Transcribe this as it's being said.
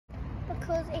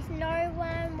because if no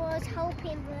one was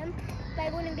helping them, they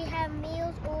wouldn't be having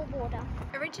meals or water.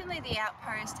 Originally the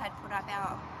Outpost had put up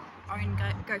our own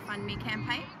GoFundMe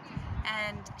campaign,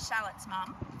 and Charlotte's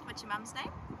mum, what's your mum's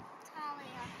name?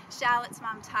 Talia. Charlotte's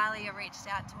mum Talia reached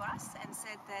out to us and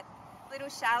said that little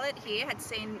Charlotte here had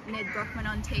seen Nedd Brockmann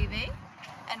on TV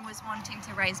and was wanting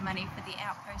to raise money for the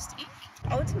Outpost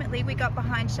Inc. Ultimately we got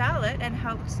behind Charlotte and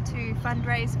helped to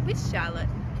fundraise with Charlotte.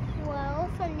 Well,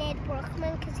 for Nedd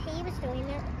Brockmann, because he was doing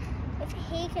it. If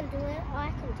he can do it,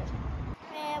 I can do it.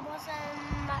 There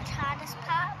wasn't much hardest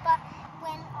part, but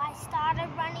when I started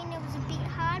running it was a bit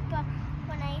hard, but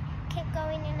when I kept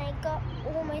going and I got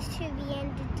almost to the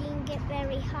end, it didn't get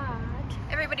very hard.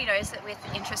 Everybody knows that with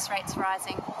interest rates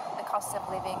rising, the cost of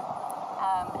living,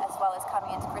 as well as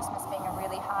coming into Christmas being a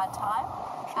really hard time,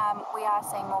 we are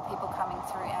seeing more people coming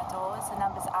through our doors. The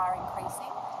numbers are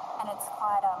increasing, and it's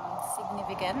quite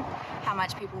significant how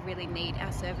much people really need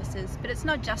our services. But it's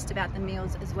not just about the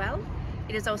meals as well,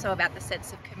 it is also about the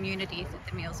sense of community that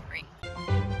the meals bring.